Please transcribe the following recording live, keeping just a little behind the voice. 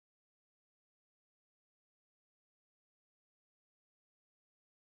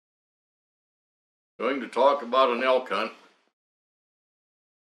Going to talk about an elk hunt.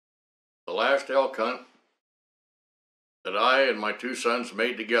 The last elk hunt that I and my two sons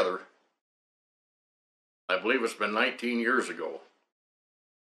made together, I believe it's been 19 years ago.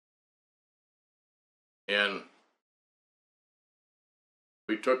 And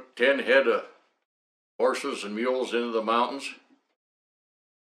we took 10 head of horses and mules into the mountains.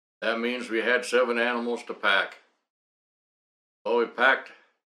 That means we had 7 animals to pack. Well, we packed,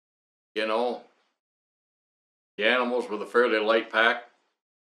 the animals with a fairly light pack.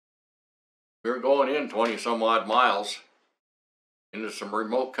 We were going in 20 some odd miles into some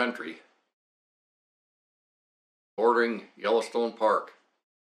remote country bordering Yellowstone Park.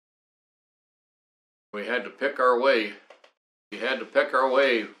 We had to pick our way. We had to pick our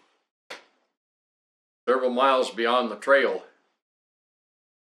way several miles beyond the trail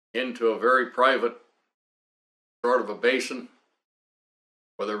into a very private sort of a basin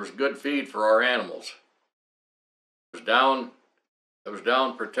where there was good feed for our animals. It was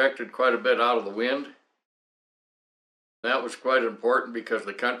down protected quite a bit out of the wind. That was quite important because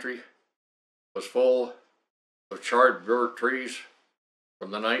the country was full of charred burnt trees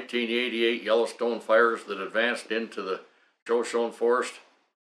from the 1988 Yellowstone fires that advanced into the Shoshone Forest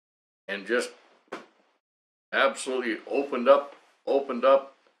and just absolutely opened up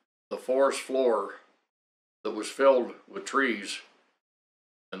the forest floor that was filled with trees.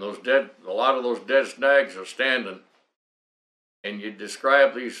 And a lot of those dead snags are standing. And you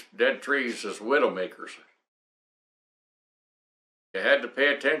describe these dead trees as widowmakers. You had to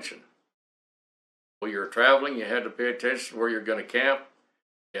pay attention. When you're traveling, you had to pay attention where you're going to camp.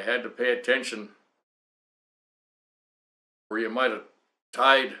 You had to pay attention where you might have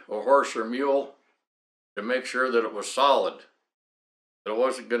tied a horse or mule to make sure that it was solid, that it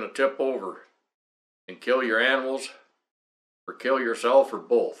wasn't going to tip over and kill your animals or kill yourself or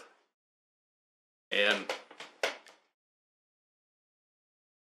both. And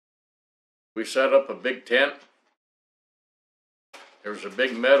we set up a big tent. There was a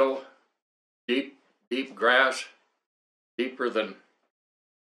big meadow, deep grass, deeper than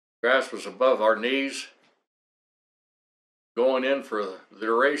grass was above our knees, going in for the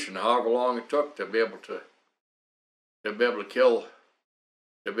duration, however long it took to be able to kill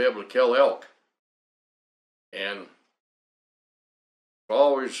elk. And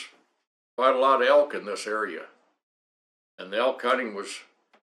always quite a lot of elk in this area, and the elk hunting was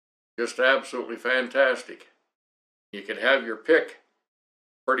just absolutely fantastic. You could have your pick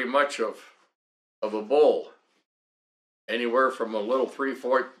pretty much of a bull, anywhere from a little 3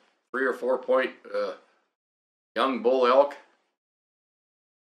 or 4 point young bull elk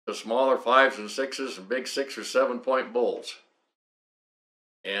to smaller 5s and 6s and big 6 or 7 point bulls.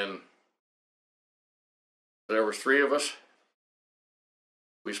 And there was 3 of us.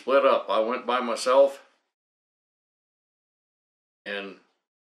 We split up. I went by myself, and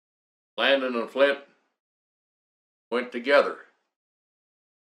Landon and Flint went together.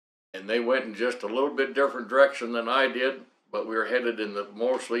 And they went in just a little bit different direction than I did, but we were headed in the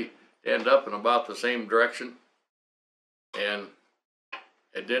mostly end up in about the same direction. And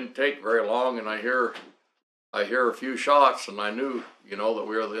it didn't take very long, and I hear a few shots, and I knew, that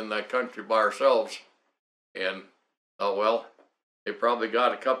we were in that country by ourselves. And oh well, they probably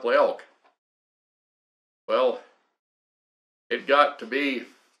got a couple of elk. Well, it got to be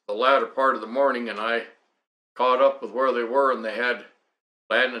the latter part of the morning, and I caught up with where they were, and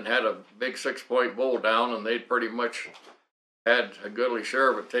Landon had a big 6 point bull down, and they'd pretty much had a goodly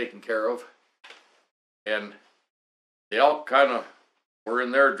share of it taken care of. And the elk kind of were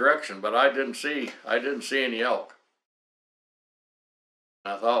in their direction, but I didn't see any elk.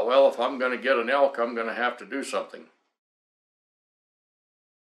 And I thought, well, if I'm going to get an elk, I'm going to have to do something.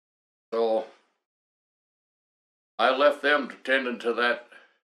 So I left them tending to that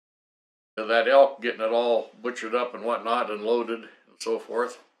elk, getting it all butchered up and whatnot and loaded and so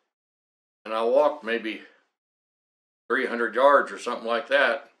forth. And I walked maybe 300 yards or something like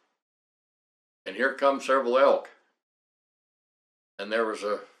that, and here come several elk. And there was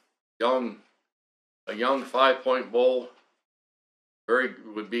a young 5 point bull,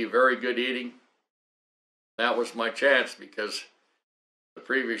 would be very good eating. That was my chance, because the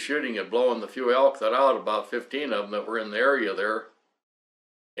previous shooting had blown the few elk that out, about 15 of them that were in the area there.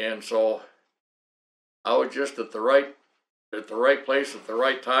 And so I was just at the right place at the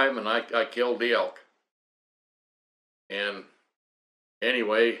right time, and I killed the elk. And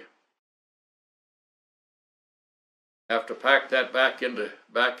anyway, have to pack that back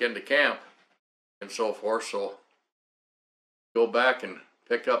into camp and so forth. So go back and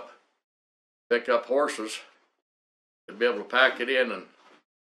pick up horses to be able to pack it in, and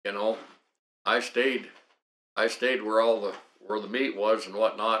I stayed where the meat was and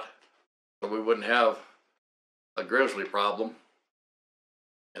whatnot, so we wouldn't have a grizzly problem.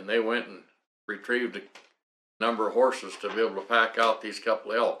 And they went and retrieved a number of horses to be able to pack out these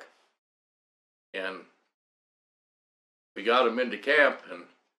couple of elk. And we got them into camp and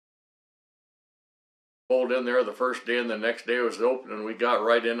pulled in there the first day, and the next day was the opening. We got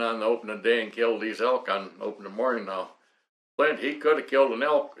right in on the opening day and killed these elk on opening morning. Now, Flint, he could have killed an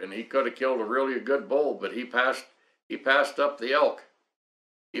elk, and he could have killed a really good bull, but he passed up the elk.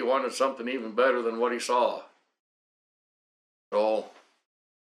 He wanted something even better than what he saw. So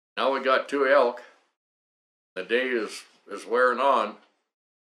now we got 2 elk. The day is wearing on.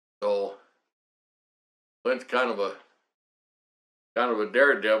 So Flint's kind of a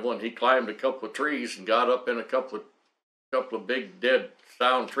daredevil, and he climbed a couple of trees and got up in a couple of big dead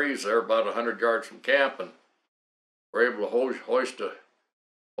sound trees there about 100 yards from camp, and we're able to hoist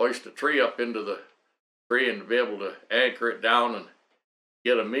a tree up into the tree and be able to anchor it down and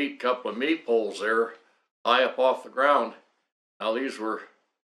get a couple of meat poles there high up off the ground. Now these were,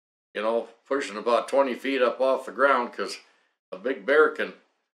 pushing about 20 feet up off the ground, because a big bear can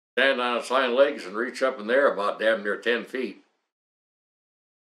stand on its hind legs and reach up in there about damn near 10 feet.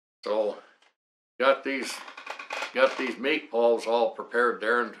 So got these meat poles all prepared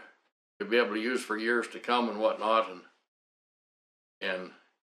there and to be able to use for years to come and whatnot, and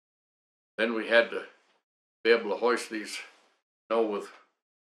then we had to be able to hoist these, with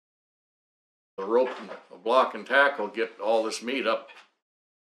the rope and a block and tackle, get all this meat up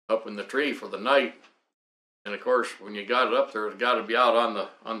in the tree for the night. And of course, when you got it up there, it's got to be out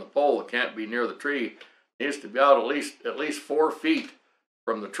on the pole. It can't be near the tree. It needs to be out at least 4 feet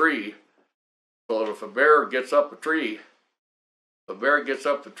from the tree, so that if a bear gets up the tree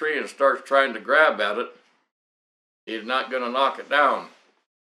and starts trying to grab at it, he's not going to knock it down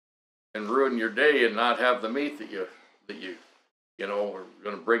and ruin your day and not have the meat that you are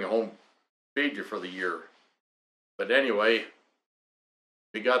going to bring home, feed you for the year. But anyway,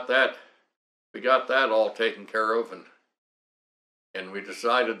 we got that all taken care of, and we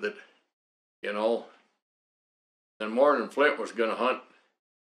decided that, then morning Flint was going to hunt,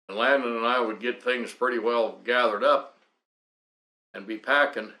 and Landon and I would get things pretty well gathered up and be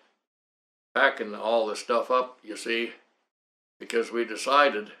packing all this stuff up, you see, because we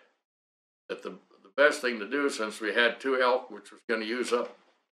decided that the best thing to do, since we had 2 elk, which was going to use up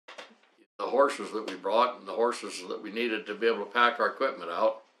the horses that we brought and the horses that we needed to be able to pack our equipment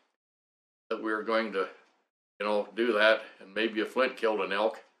out, that we were going to, do that. And maybe if Flint killed an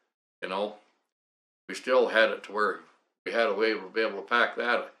elk, we still had it to where we had a way to be able to pack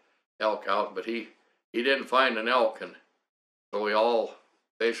that elk out. But he didn't find an elk, and so we all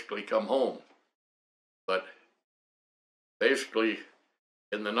basically come home. But basically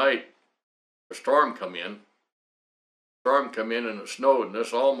in the night, a storm come in and it snowed, and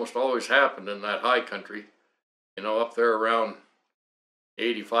this almost always happened in that high country, up there around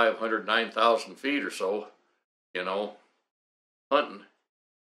 8,500, 9,000 feet or so, hunting.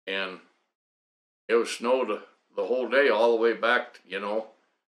 And it was snowed the whole day, all the way back, the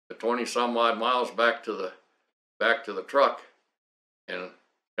 20 some odd miles back to the truck, and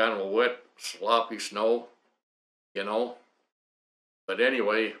kind of a wet, sloppy snow, But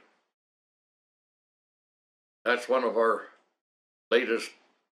anyway, that's one of our latest,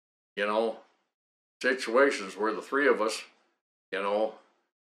 situations where the 3 of us,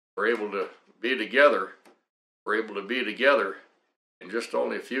 were able to be together. And just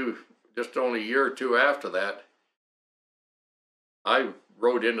only a year or 2 after that, I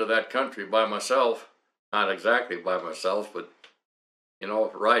rode into that country by myself, not exactly by myself, but,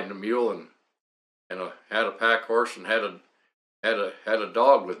 riding a mule and had a pack horse and had a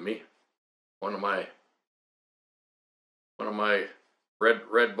dog with me, one of my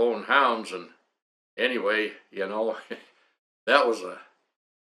red bone hounds. And anyway, that was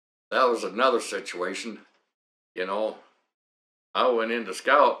another situation. I went in to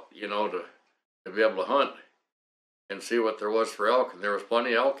scout, to be able to hunt and see what there was for elk, and there was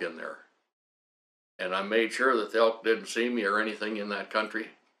plenty of elk in there. And I made sure that the elk didn't see me or anything in that country.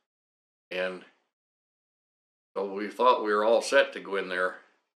 And so we thought we were all set to go in there.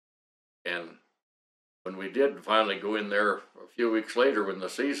 And when we did finally go in there a few weeks later, when the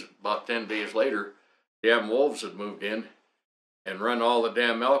season, about 10 days later, damn wolves had moved in and run all the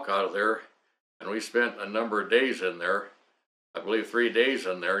damn elk out of there. And we spent a number of days in there, I believe 3 days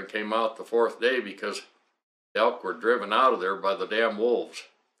in there, and came out the 4th day because the elk were driven out of there by the damn wolves.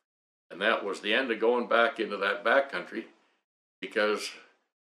 And that was the end of going back into that backcountry, because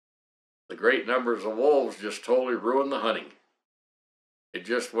the great numbers of wolves just totally ruined the hunting. It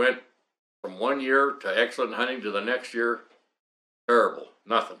just went from one year to excellent hunting to the next year, terrible,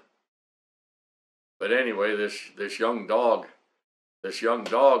 nothing. But anyway, this young dog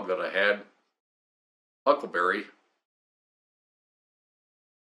that I had, Huckleberry,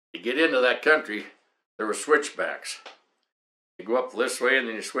 you get into that country, there were switchbacks. You go up this way, and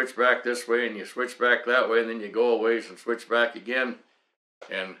then you switch back this way, and you switch back that way, and then you go a ways and switch back again.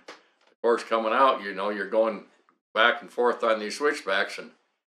 And of course, coming out, you know, you're going back and forth on these switchbacks,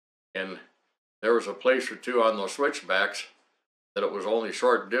 and there was a place or two on those switchbacks that it was only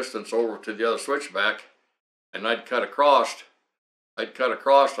short distance over to the other switchback, and I'd cut across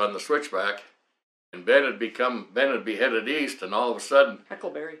on the switchback, and Ben would be headed east, and all of a sudden,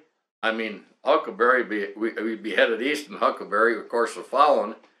 Huckleberry we'd be headed east, and Huckleberry, of course, was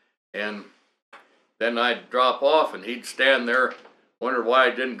following, and then I'd drop off, and he'd stand there, wonder why I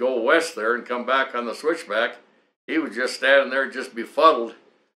didn't go west there and come back on the switchback. He was just standing there, just befuddled.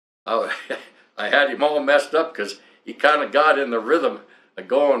 I had him all messed up because he kind of got in the rhythm of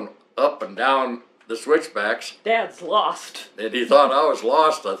going up and down the switchbacks. Dad's lost. And he thought I was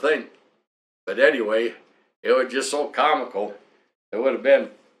lost, I think. But anyway, it was just so comical. It would have been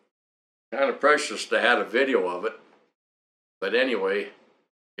kind of precious to have a video of it. But anyway,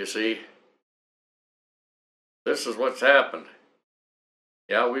 you see, this is what's happened.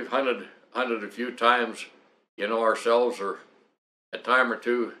 Yeah, we've hunted a few times, you know, ourselves, or a time or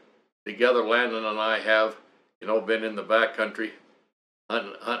two together. Landon and I have, you know, been in the backcountry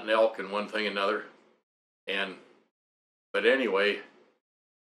hunting elk and one thing another. But anyway,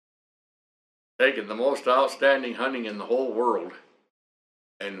 taking the most outstanding hunting in the whole world,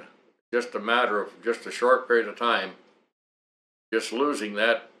 and just a matter of just a short period of time, just losing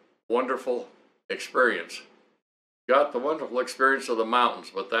that wonderful experience. Got the wonderful experience of the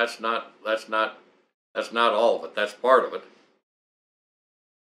mountains, but that's not all of it. That's part of it.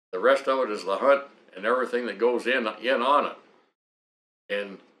 The rest of it is the hunt and everything that goes in on it.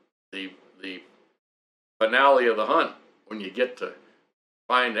 And the finale of the hunt, when you get to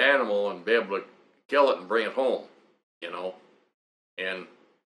find an animal and be able to kill it and bring it home, you know. And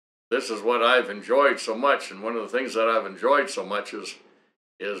this is what I've enjoyed so much, and one of the things that I've enjoyed so much is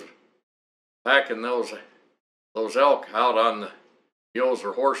packing those elk out on the mules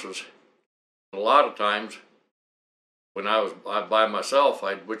or horses. A lot of times, when I was by myself,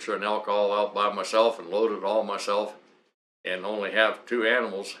 I'd butcher an elk all out by myself and load it all myself, and only have two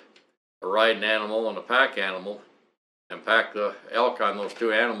animals, a riding animal and a pack animal, and pack the elk on those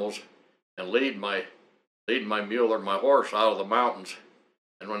two animals and lead my mule or my horse out of the mountains.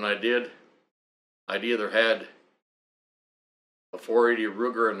 And when I did, I'd either had a 480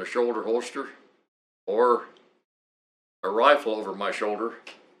 Ruger in the shoulder holster or a rifle over my shoulder,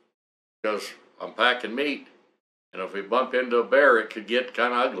 because I'm packing meat, and if we bump into a bear, it could get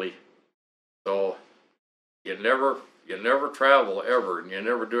kind of ugly. So you never travel ever, and you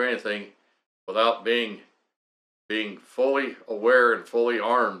never do anything without being fully aware and fully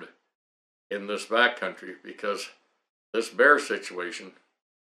armed in this backcountry, because this bear situation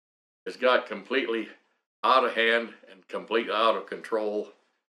has got completely out of hand and completely out of control.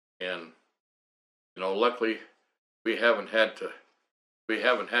 And you know, luckily we haven't had to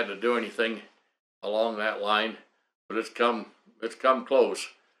do anything along that line, but it's come close.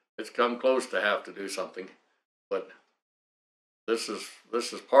 It's come close to have to do something. But this is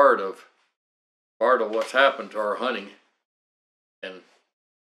part of what's happened to our hunting, and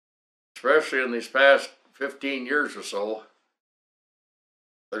especially in these past 15 years or so,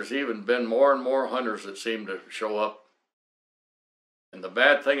 there's even been more and more hunters that seem to show up. And the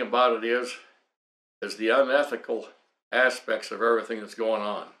bad thing about it is the unethical aspects of everything that's going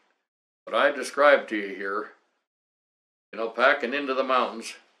on. What I described to you here, you know, packing into the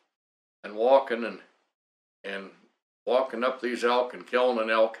mountains and walking up these elk and killing an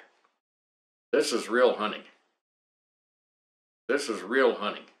elk, this is real hunting. This is real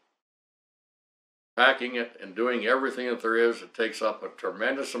hunting. Packing it and doing everything that there is, it takes up a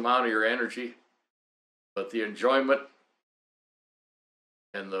tremendous amount of your energy, but the enjoyment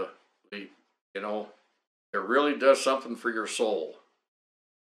and the you know, it really does something for your soul.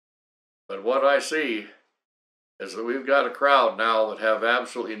 But what I see is that we've got a crowd now that have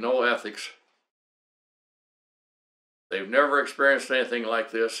absolutely no ethics. They've never experienced anything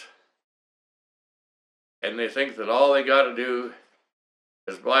like this, and they think that all they got to do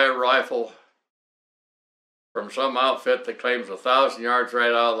is buy a rifle from some outfit that claims 1,000 yards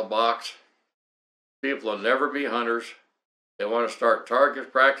right out of the box. People will never be hunters. They want to start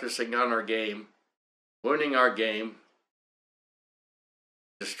target practicing on our game, wounding our game,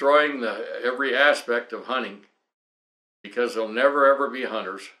 destroying every aspect of hunting, because they'll never ever be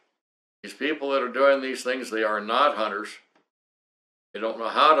hunters. These people that are doing these things, they are not hunters. They don't know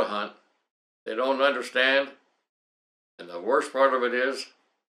how to hunt. They don't understand. And the worst part of it is,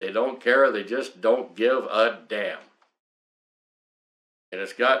 they don't care. They just don't give a damn. And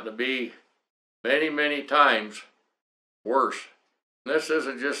it's gotten to be many, many times worse. And this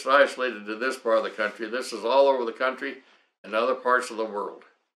isn't just isolated to this part of the country. This is all over the country and other parts of the world.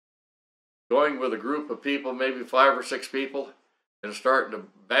 Going with a group of people, maybe 5 or 6 people, and starting to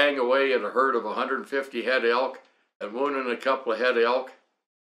bang away at a herd of 150 head elk and wounding a couple of head elk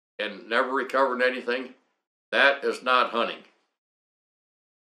and never recovering anything, that is not hunting.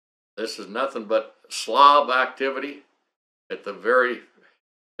 This is nothing but slob activity at the very,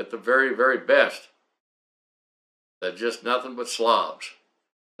 very best. That's just nothing but slobs.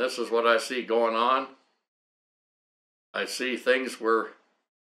 This is what I see going on. I see things where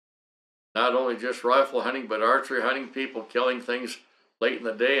not only just rifle hunting, but archery hunting, people killing things late in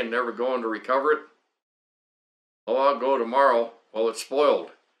the day and never going to recover it. Oh, I'll go tomorrow. Well, it's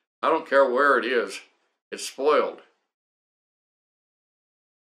spoiled. I don't care where it is. It's spoiled.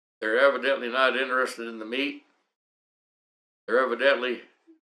 They're evidently not interested in the meat. They evidently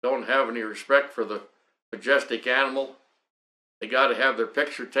don't have any respect for the majestic animal. They got to have their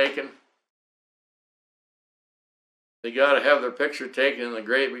picture taken. They got to have their picture taken and the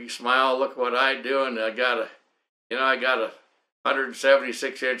great big smile. Look what I do, and I got a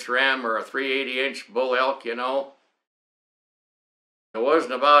 176-inch ram or a 380-inch bull elk. It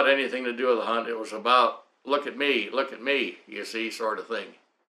wasn't about anything to do with the hunt. It was about look at me, you see, sort of thing.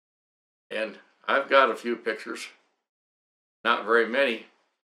 And I've got a few pictures, not very many,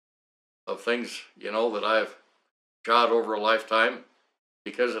 of things, that I've shot over a lifetime,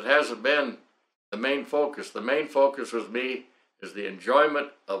 because it hasn't been the main focus. The main focus with me is the enjoyment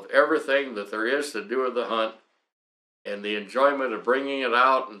of everything that there is to do with the hunt, and the enjoyment of bringing it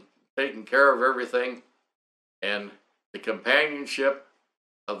out and taking care of everything, and the companionship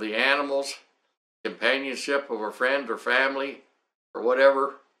of the animals, companionship of a friend or family or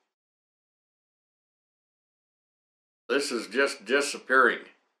whatever. This is just disappearing.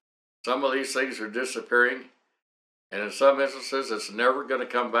 Some of these things are disappearing, and in some instances it's never going to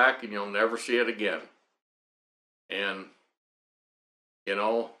come back and you'll never see it again. And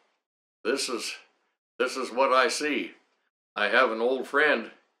this is what I see. I have an old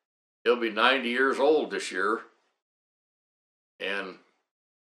friend. He'll be 90 years old this year, and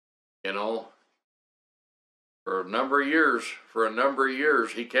for a number of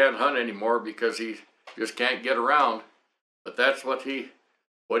years he can't hunt anymore because he just can't get around. But that's what he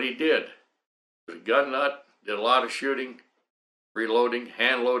did. He was a gun nut, did a lot of shooting, reloading,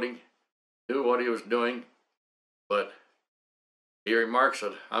 hand loading, knew what he was doing. But he remarks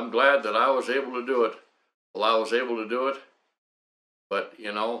that, I'm glad that I was able to do it. Well, I was able to do it, but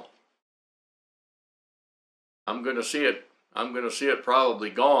I'm going to see it probably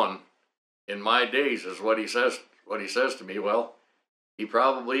gone in my days, is what he says to me. Well, he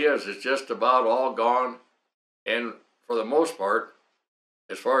probably is. It's just about all gone. And for the most part,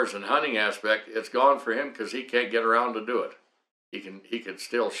 as far as the hunting aspect, it's gone for him because he can't get around to do it. He can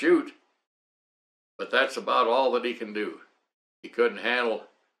still shoot, but that's about all that he can do. He couldn't handle,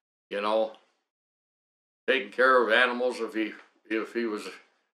 taking care of animals. If he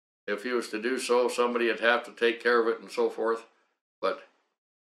was to do so, somebody would have to take care of it and so forth.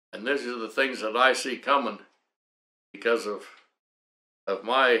 And these are the things that I see coming because of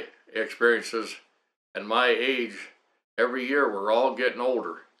my experiences and my age. Every year we're all getting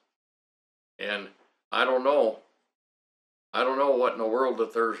older, and I don't know what in the world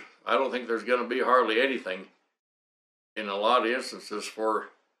that I don't think there's going to be hardly anything in a lot of instances for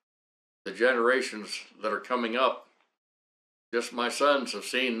the generations that are coming up. Just my sons have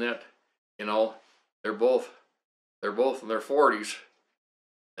seen that, they're both in their 40s,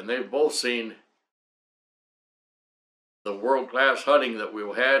 and they've both seen the world-class hunting that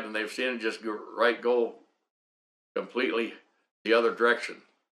we've had, and they've seen it just go completely the other direction.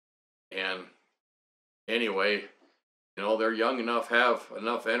 And anyway, they're young enough, have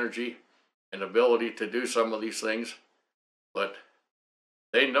enough energy and ability to do some of these things, but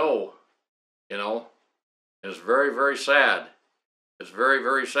they know, it's very, very sad. It's very,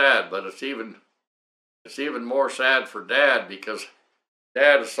 very sad, but it's even more sad for Dad, because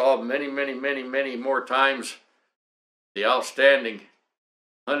Dad has saw many, many, many, many more times the outstanding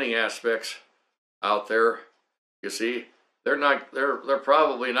hunting aspects out there. You see, they're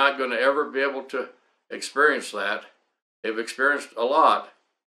probably not going to ever be able to experience that. They've experienced a lot,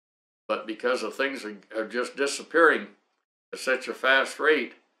 but because of things are just disappearing at such a fast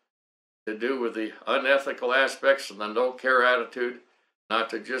rate, to do with the unethical aspects and the no care attitude, not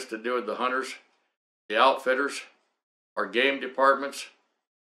to just to do with the hunters, the outfitters, our game departments.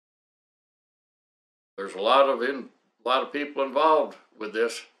 There's a lot of people involved with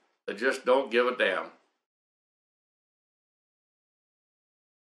this that just don't give a damn.